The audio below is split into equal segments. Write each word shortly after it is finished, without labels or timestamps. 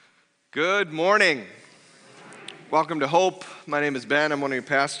Good morning. Welcome to Hope. My name is Ben. I'm one of your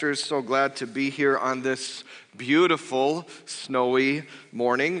pastors. So glad to be here on this beautiful, snowy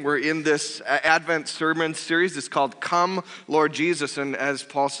morning. We're in this Advent sermon series. It's called Come, Lord Jesus. And as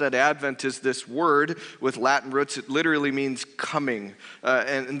Paul said, Advent is this word with Latin roots. It literally means coming.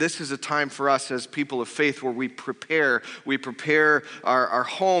 And this is a time for us as people of faith where we prepare. We prepare our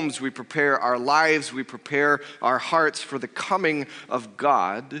homes. We prepare our lives. We prepare our hearts for the coming of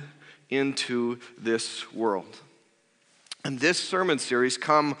God into this world. And this sermon series,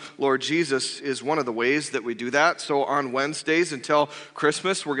 Come, Lord Jesus, is one of the ways that we do that. So on Wednesdays until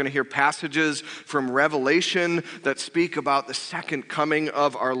Christmas, we're going to hear passages from Revelation that speak about the second coming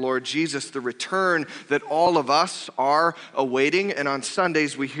of our Lord Jesus, the return that all of us are awaiting. And on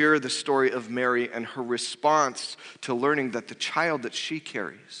Sundays, we hear the story of Mary and her response to learning that the child that she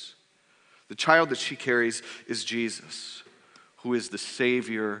carries is Jesus, who is the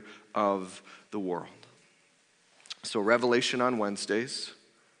Savior of the world. So Revelation on Wednesdays,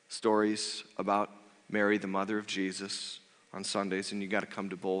 stories about Mary, the mother of Jesus, on Sundays, and you got to come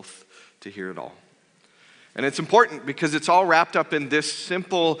to both to hear it all. And it's important because it's all wrapped up in this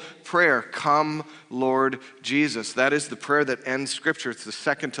simple prayer, Come, Lord Jesus. That is the prayer that ends Scripture. It's the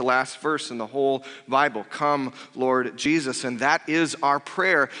second to last verse in the whole Bible, Come, Lord Jesus. And that is our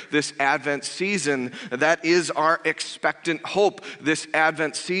prayer this Advent season. That is our expectant hope this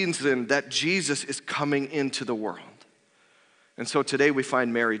Advent season, that Jesus is coming into the world. And so today we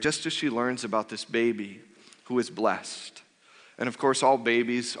find Mary, just as she learns about this baby who is blessed. And of course, all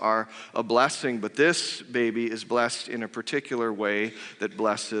babies are a blessing, but this baby is blessed in a particular way that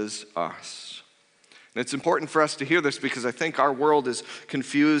blesses us. And it's important for us to hear this because I think our world is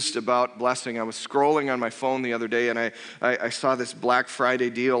confused about blessing. I was scrolling on my phone the other day and I saw this Black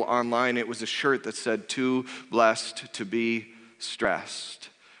Friday deal online. It was a shirt that said, Too blessed to be stressed.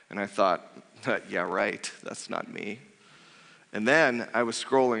 And I thought, yeah, right, that's not me. And then I was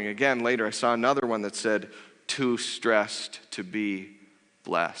scrolling again later. I saw another one that said, Too stressed to be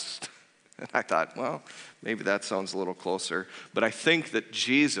blessed. And I thought, well, maybe that sounds a little closer. But I think that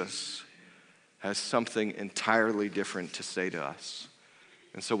Jesus has something entirely different to say to us.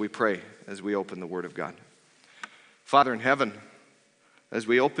 And so we pray as we open the Word of God. Father in heaven, as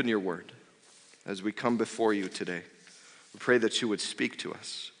we open your Word, as we come before you today, we pray that you would speak to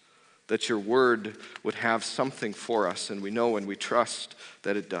us, that your Word would have something for us, and we know and we trust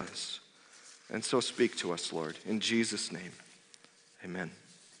that it does. And so speak to us, Lord, in Jesus' name, amen.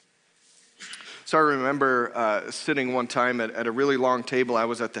 So I remember sitting one time at a really long table. I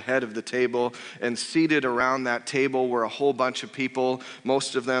was at the head of the table, and seated around that table were a whole bunch of people,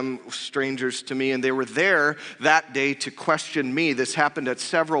 most of them strangers to me, and they were there that day to question me. This happened at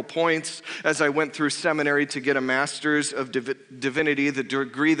several points as I went through seminary to get a master's of divinity, the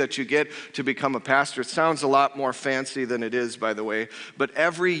degree that you get to become a pastor. It sounds a lot more fancy than it is, by the way, but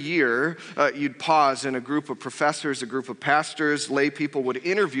every year you'd pause, and a group of professors, a group of pastors, lay people would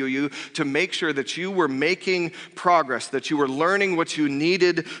interview you to make sure that you were making progress, that you were learning what you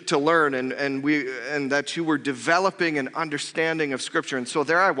needed to learn, and that you were developing an understanding of Scripture. And so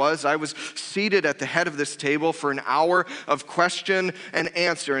there I was seated at the head of this table for an hour of question and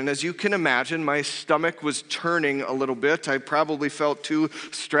answer. And as you can imagine, my stomach was turning a little bit. I probably felt too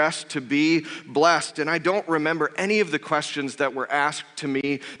stressed to be blessed. And I don't remember any of the questions that were asked to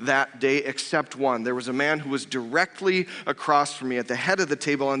me that day except one. There was a man who was directly across from me at the head of the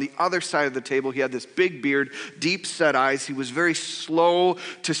table. On the other side of the table, he had this big beard, deep-set eyes. He was very slow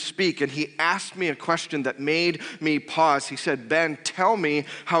to speak, and he asked me a question that made me pause. He said, Ben, tell me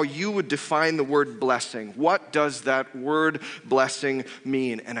how you would define the word blessing. What does that word blessing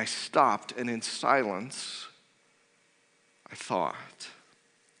mean? And I stopped, and in silence, I thought,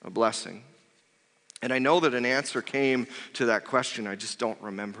 a blessing. And I know that an answer came to that question. I just don't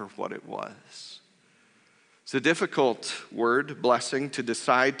remember what it was. It's a difficult word, blessing, to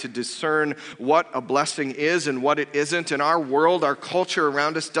decide, to discern what a blessing is and what it isn't. In our world, our culture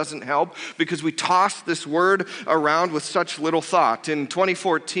around us doesn't help because we toss this word around with such little thought. In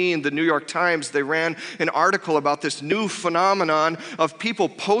 2014, the New York Times, they ran an article about this new phenomenon of people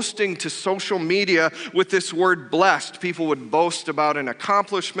posting to social media with this word blessed. People would boast about an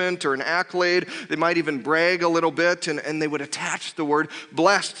accomplishment or an accolade. They might even brag a little bit, and they would attach the word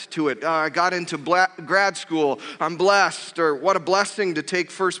blessed to it. I got into grad school. I'm blessed, or what a blessing to take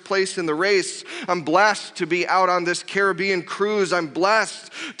first place in the race. I'm blessed to be out on this Caribbean cruise. I'm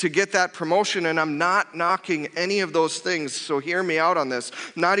blessed to get that promotion, and I'm not knocking any of those things, so hear me out on this.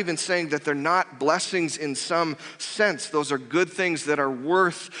 I'm not even saying that they're not blessings in some sense. Those are good things that are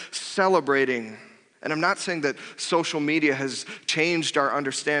worth celebrating And I'm not saying that social media has changed our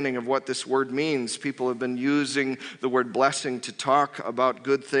understanding of what this word means. People have been using the word blessing to talk about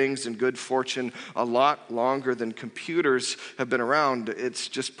good things and good fortune a lot longer than computers have been around. It's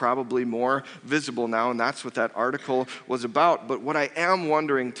just probably more visible now, and that's what that article was about. But what I am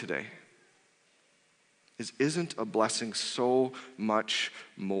wondering today is, isn't a blessing so much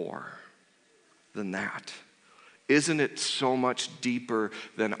more than that? Isn't it so much deeper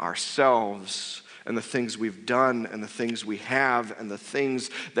than ourselves and the things we've done and the things we have and the things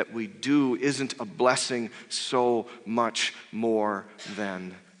that we do? Isn't a blessing so much more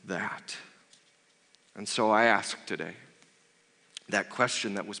than that? And so I ask today that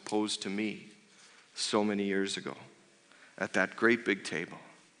question that was posed to me so many years ago at that great big table.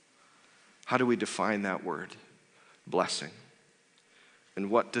 How do we define that word, blessing? And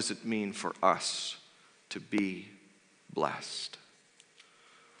what does it mean for us to be blessed?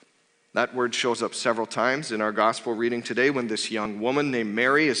 That word shows up several times in our gospel reading today when this young woman named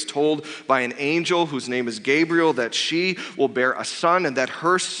Mary is told by an angel whose name is Gabriel that she will bear a son and that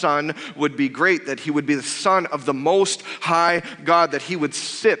her son would be great, that he would be the son of the Most High God, that he would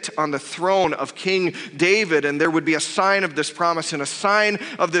sit on the throne of King David, and there would be a sign of this promise. And a sign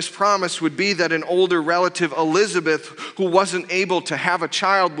of this promise would be that an older relative, Elizabeth, who wasn't able to have a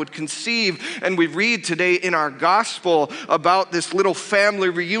child, would conceive. And we read today in our gospel about this little family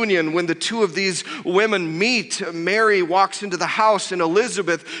reunion when the two of these women meet. Mary walks into the house and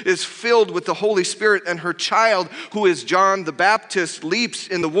Elizabeth is filled with the Holy Spirit, and her child, who is John the Baptist, leaps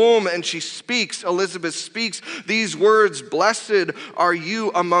in the womb, and she speaks. Elizabeth speaks these words, "Blessed are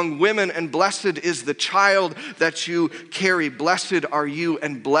you among women, and blessed is the child that you carry. Blessed are you,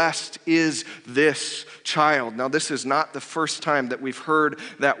 and blessed is this child." Now, this is not the first time that we've heard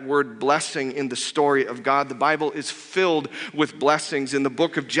that word blessing in the story of God. The Bible is filled with blessings. In the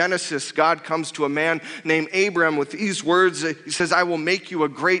book of Genesis, God comes to a man named Abram with these words. He says, "I will make you a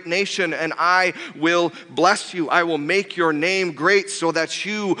great nation, and I will bless you. I will make your name great so that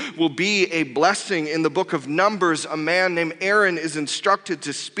you will be a blessing." In the book of Numbers, a man named Aaron is instructed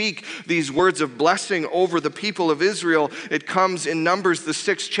to speak these words of blessing over the people of Israel. It comes in Numbers, the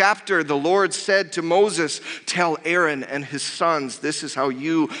 6th chapter. The Lord said to Moses, "Tell Aaron and his sons, this is how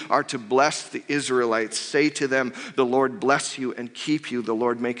you are to bless the Israelites. Say to them, the Lord bless you and keep you. The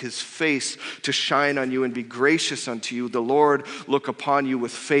Lord make his face to shine on you and be gracious unto you. The Lord look upon you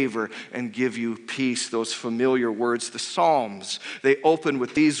with favor and give you peace." Those familiar words. The Psalms, they open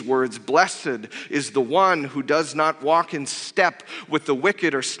with these words, "Blessed is the one who does not walk in step with the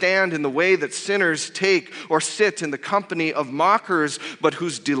wicked or stand in the way that sinners take or sit in the company of mockers, but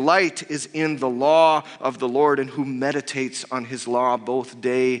whose delight is in the law of the Lord and who meditates on his law both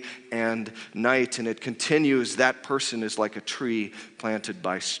day and night." And it continues, "That person is like a tree planted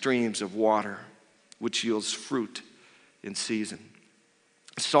by streams of water, which yields fruit in season."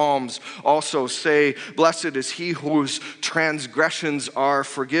 Psalms also say, "Blessed is he whose transgressions are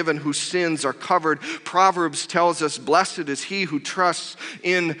forgiven, whose sins are covered." Proverbs tells us, "Blessed is he who trusts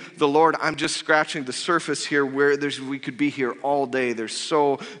in the Lord." I'm just scratching the surface here where we could be here all day. There's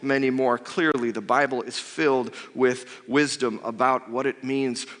so many more. Clearly, the Bible is filled with wisdom about what it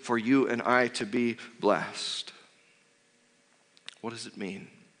means for you and I to be blessed. What does it mean?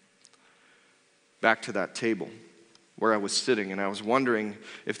 Back to that table where I was sitting, and I was wondering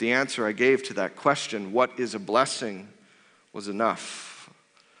if the answer I gave to that question, what is a blessing, was enough.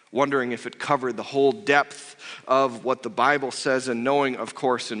 Wondering if it covered the whole depth of what the Bible says, and knowing, of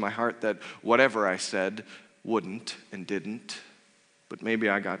course, in my heart that whatever I said wouldn't and didn't, but maybe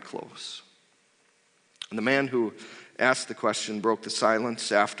I got close. And the man who asked the question broke the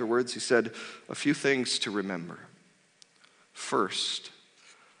silence afterwards. He said, "A few things to remember. First,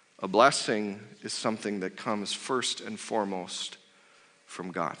 a blessing is something that comes first and foremost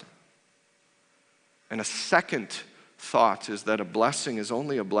from God. And a second thought is that a blessing is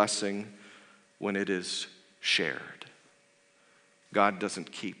only a blessing when it is shared. God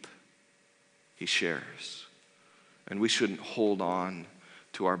doesn't keep, he shares. And we shouldn't hold on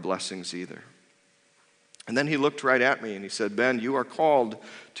to our blessings either." And then he looked right at me and he said, "Ben, you are called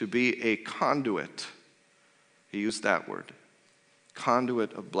to be a conduit." He used that word.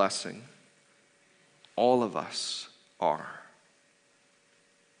 Conduit of blessing. All of us are.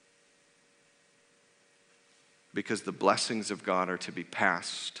 Because the blessings of God are to be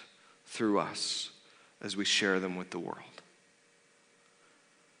passed through us as we share them with the world.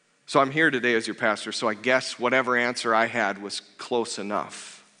 So I'm here today as your pastor, so I guess whatever answer I had was close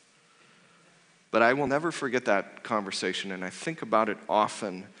enough. But I will never forget that conversation, and I think about it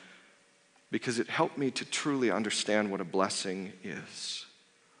often because it helped me to truly understand what a blessing is.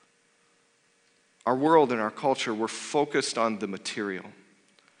 Our world and our culture, we're focused on the material.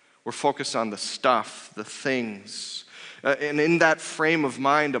 We're focused on the stuff, the things. And in that frame of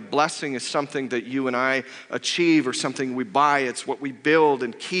mind, a blessing is something that you and I achieve or something we buy. It's what we build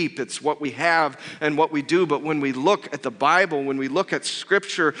and keep. It's what we have and what we do. But when we look at the Bible, when we look at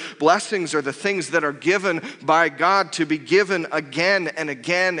Scripture, blessings are the things that are given by God to be given again and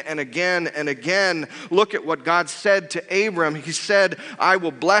again and again and again. Look at what God said to Abram. He said, I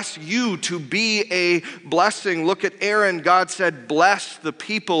will bless you to be a blessing. Look at Aaron. God said, bless the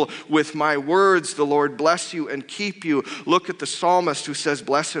people with my words. The Lord bless you and keep you. Look at the psalmist who says,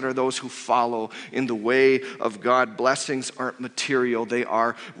 blessed are those who follow in the way of God. Blessings aren't material, they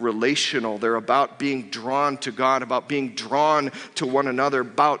are relational. They're about being drawn to God, about being drawn to one another,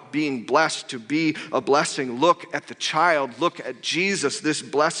 about being blessed to be a blessing. Look at the child, look at Jesus, this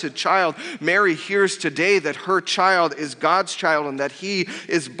blessed child. Mary hears today that her child is God's child and that he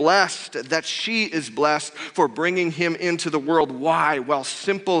is blessed, that she is blessed for bringing him into the world. Why? Well,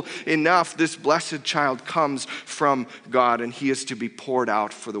 simple enough, this blessed child comes from God, and he is to be poured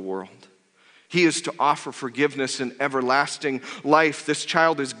out for the world. He is to offer forgiveness and everlasting life. This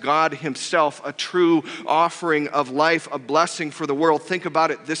child is God himself, a true offering of life, a blessing for the world. Think about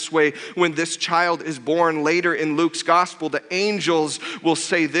it this way. When this child is born later in Luke's gospel, the angels will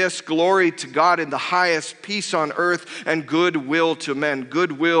say this, glory to God in the highest, peace on earth, and goodwill to men.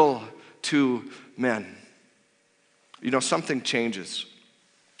 Goodwill to men. You know, something changes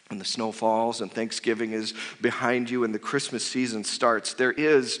when the snow falls and Thanksgiving is behind you and the Christmas season starts. There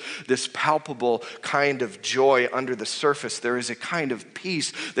is this palpable kind of joy under the surface. There is a kind of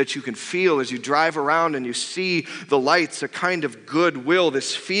peace that you can feel as you drive around and you see the lights, a kind of goodwill,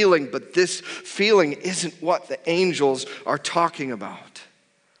 this feeling. But this feeling isn't what the angels are talking about.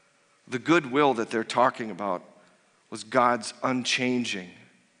 The goodwill that they're talking about was God's unchanging,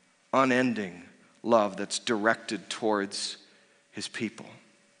 unending love that's directed towards his people.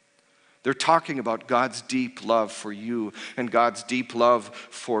 They're talking about God's deep love for you and God's deep love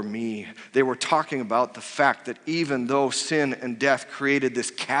for me. They were talking about the fact that even though sin and death created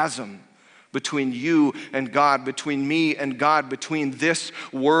this chasm between you and God, between me and God, between this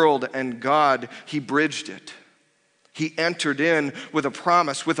world and God, he bridged it. He entered in with a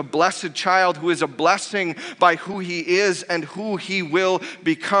promise, with a blessed child who is a blessing by who he is and who he will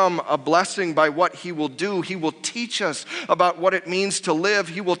become, a blessing by what he will do. He will teach us about what it means to live.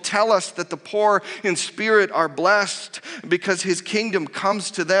 He will tell us that the poor in spirit are blessed because his kingdom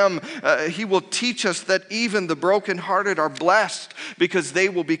comes to them. He will teach us that even the brokenhearted are blessed because they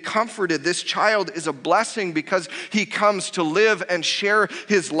will be comforted. This child is a blessing because he comes to live and share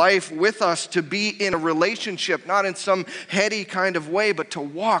his life with us, to be in a relationship, not in some heady kind of way, but to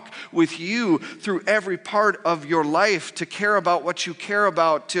walk with you through every part of your life, to care about what you care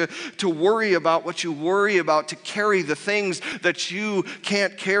about, to worry about what you worry about, to carry the things that you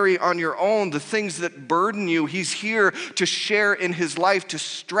can't carry on your own, the things that burden you. He's here to share in his life, to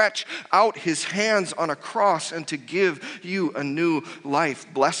stretch out his hands on a cross and to give you a new life.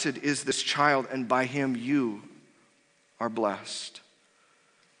 Blessed is this child, and by him you are blessed.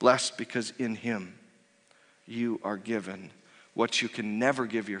 Blessed because in him you are given what you can never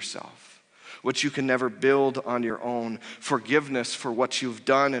give yourself, what you can never build on your own. Forgiveness for what you've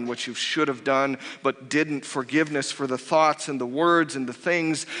done and what you should have done but didn't. Forgiveness for the thoughts and the words and the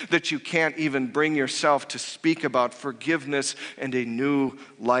things that you can't even bring yourself to speak about. Forgiveness and a new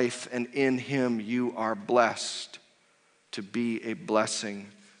life, and in him you are blessed to be a blessing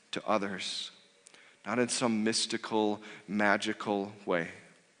to others. Not in some mystical, magical way,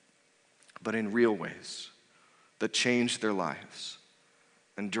 but in real ways that change their lives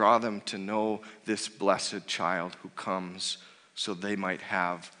and draw them to know this blessed child who comes so they might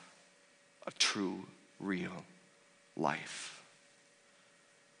have a true, real life.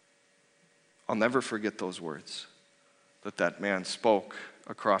 I'll never forget those words that man spoke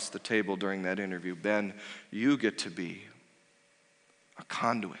across the table during that interview. Ben, you get to be a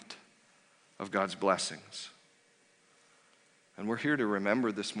conduit of God's blessings. And we're here to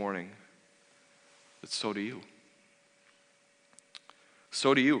remember this morning that so do you.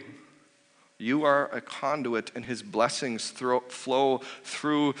 So do you. You are a conduit, and his blessings flow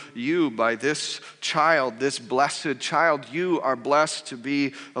through you by this child, this blessed child. You are blessed to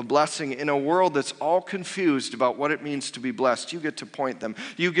be a blessing in a world that's all confused about what it means to be blessed. You get to point them.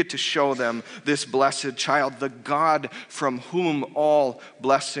 You get to show them this blessed child, the God from whom all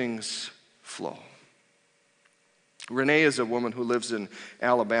blessings flow. Renee is a woman who lives in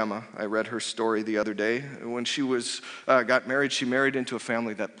Alabama. I read her story the other day. When she got married, she married into a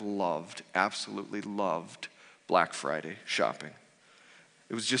family that absolutely loved Black Friday shopping.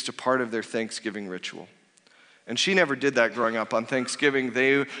 It was just a part of their Thanksgiving ritual. And she never did that growing up. On Thanksgiving,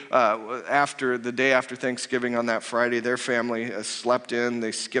 after the day after Thanksgiving on that Friday, their family slept in,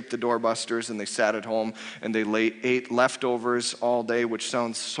 they skipped the doorbusters, and they sat at home, and they ate leftovers all day, which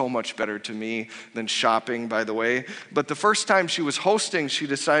sounds so much better to me than shopping, by the way. But the first time she was hosting, she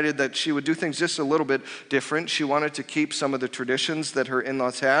decided that she would do things just a little bit different. She wanted to keep some of the traditions that her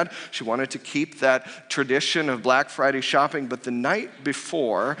in-laws had. She wanted to keep that tradition of Black Friday shopping. But the night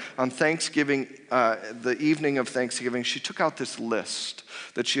before, on Thanksgiving, the evening of Thanksgiving, she took out this list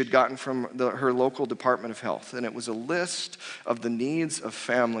that she had gotten from her local Department of Health. And it was a list of the needs of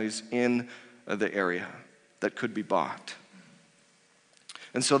families in the area that could be bought.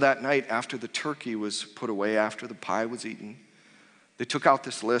 And so that night, after the turkey was put away, after the pie was eaten, they took out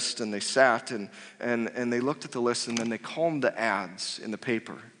this list and they sat and they looked at the list, and then they combed the ads in the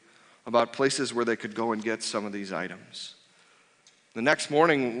paper about places where they could go and get some of these items. The next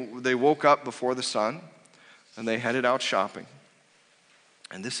morning, they woke up before the sun, and they headed out shopping.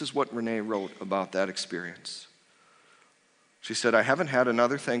 And this is what Renee wrote about that experience. She said, "I haven't had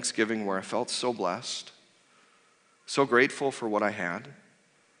another Thanksgiving where I felt so blessed, so grateful for what I had,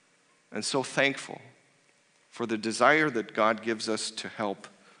 and so thankful for the desire that God gives us to help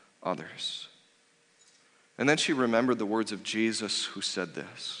others." And then she remembered the words of Jesus, who said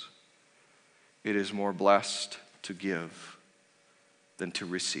this: "It is more blessed to give than to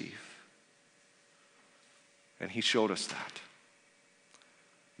receive." And he showed us that.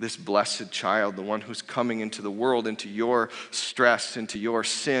 This blessed child, the one who's coming into the world, into your stress, into your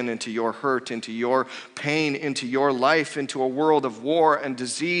sin, into your hurt, into your pain, into your life, into a world of war and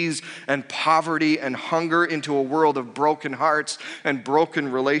disease and poverty and hunger, into a world of broken hearts and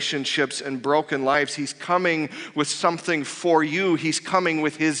broken relationships and broken lives. He's coming with something for you. He's coming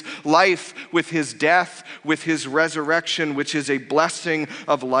with his life, with his death, with his resurrection, which is a blessing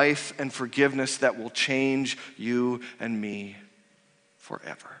of life and forgiveness that will change you and me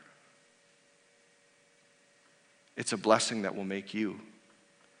forever. It's a blessing that will make you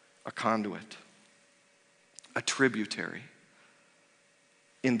a conduit, a tributary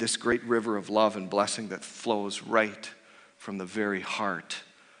in this great river of love and blessing that flows right from the very heart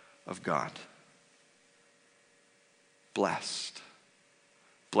of God. Blessed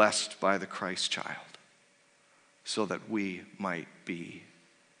by the Christ child, so that we might be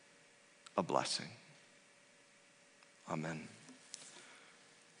a blessing. Amen.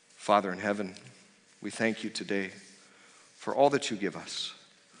 Father in heaven, we thank you today for all that you give us.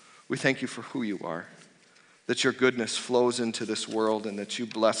 We thank you for who you are, that your goodness flows into this world, and that you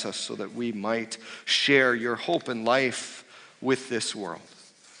bless us so that we might share your hope and life with this world.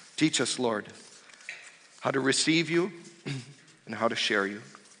 Teach us, Lord, how to receive you and how to share you.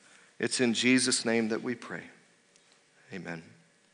 It's in Jesus' name that we pray. Amen.